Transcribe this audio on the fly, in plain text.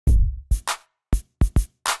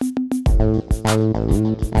Welcome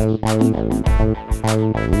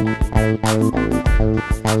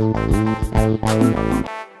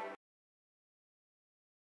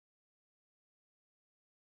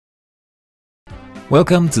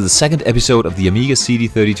to the second episode of the Amiga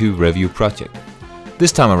CD32 Review Project.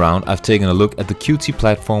 This time around I've taken a look at the cutesy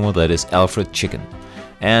platformer that is Alfred Chicken.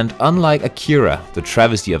 And unlike Akira, the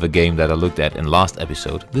travesty of a game that I looked at in last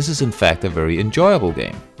episode, this is in fact a very enjoyable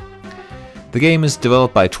game. The game is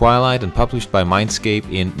developed by Twilight and published by Mindscape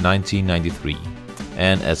in 1993.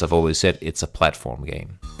 And as I've always said, it's a platform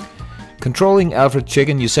game. Controlling Alfred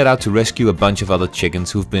Chicken, you set out to rescue a bunch of other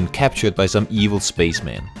chickens who've been captured by some evil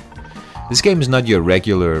spaceman. This game is not your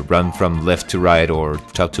regular run from left to right or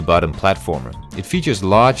top to bottom platformer. It features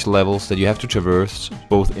large levels that you have to traverse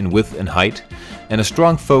both in width and height, and a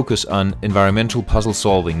strong focus on environmental puzzle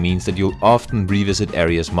solving means that you'll often revisit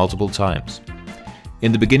areas multiple times.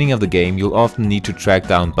 In the beginning of the game, you'll often need to track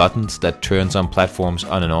down buttons that turns on platforms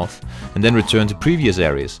on and off, and then return to previous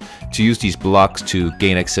areas to use these blocks to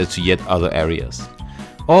gain access to yet other areas.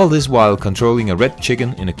 All this while controlling a red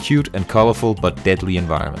chicken in a cute and colorful but deadly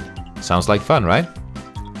environment. Sounds like fun, right?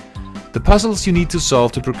 The puzzles you need to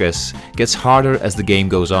solve to progress gets harder as the game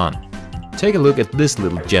goes on. Take a look at this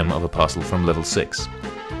little gem of a puzzle from level 6.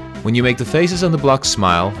 When you make the faces on the blocks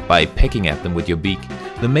smile by pecking at them with your beak,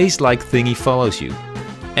 the maze-like thingy follows you.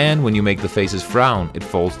 And when you make the faces frown, it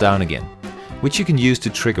falls down again, which you can use to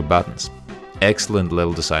trigger buttons. Excellent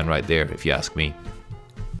level design right there, if you ask me.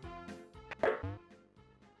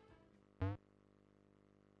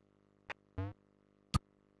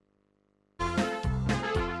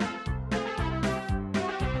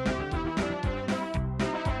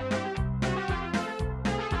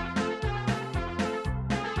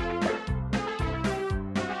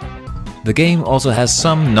 The game also has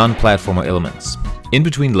some non-platformer elements. In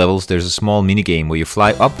between levels there's a small minigame where you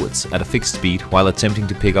fly upwards at a fixed speed while attempting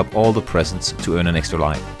to pick up all the presents to earn an extra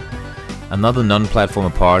life. Another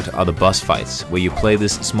non-platformer part are the boss fights, where you play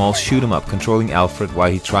this small shoot-'em-up controlling Alfred while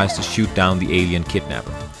he tries to shoot down the alien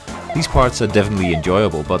kidnapper. These parts are definitely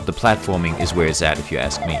enjoyable, but the platforming is where it's at if you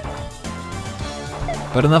ask me.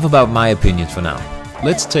 But enough about my opinions for now.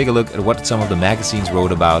 Let's take a look at what some of the magazines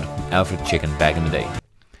wrote about Alfred Chicken back in the day.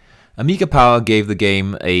 Amiga Power gave the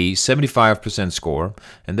game a 75% score,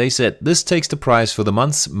 and they said this takes the prize for the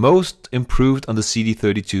month's most improved on the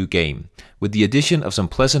CD32 game, with the addition of some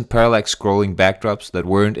pleasant parallax scrolling backdrops that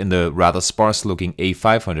weren't in the rather sparse-looking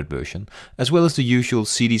A500 version, as well as the usual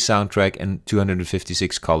CD soundtrack and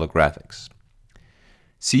 256 color graphics.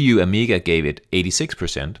 CU Amiga gave it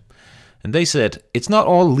 86%, and they said, it's not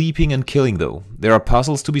all leaping and killing though. There are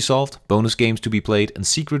puzzles to be solved, bonus games to be played, and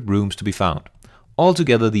secret rooms to be found.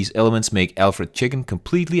 Altogether, these elements make Alfred Chicken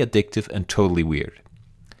completely addictive and totally weird.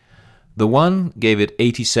 The One gave it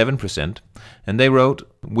 87%, and they wrote,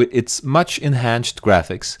 with its much enhanced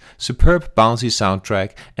graphics, superb bouncy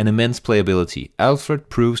soundtrack, and immense playability, Alfred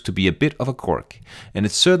proves to be a bit of a quirk, and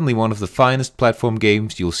it's certainly one of the finest platform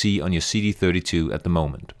games you'll see on your CD32 at the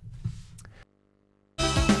moment.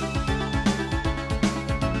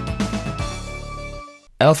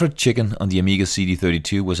 Alfred Chicken on the Amiga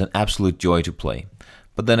CD32 was an absolute joy to play.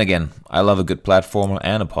 But then again, I love a good platformer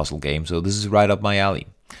and a puzzle game, so this is right up my alley.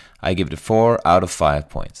 I give it 4 out of 5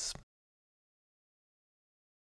 points.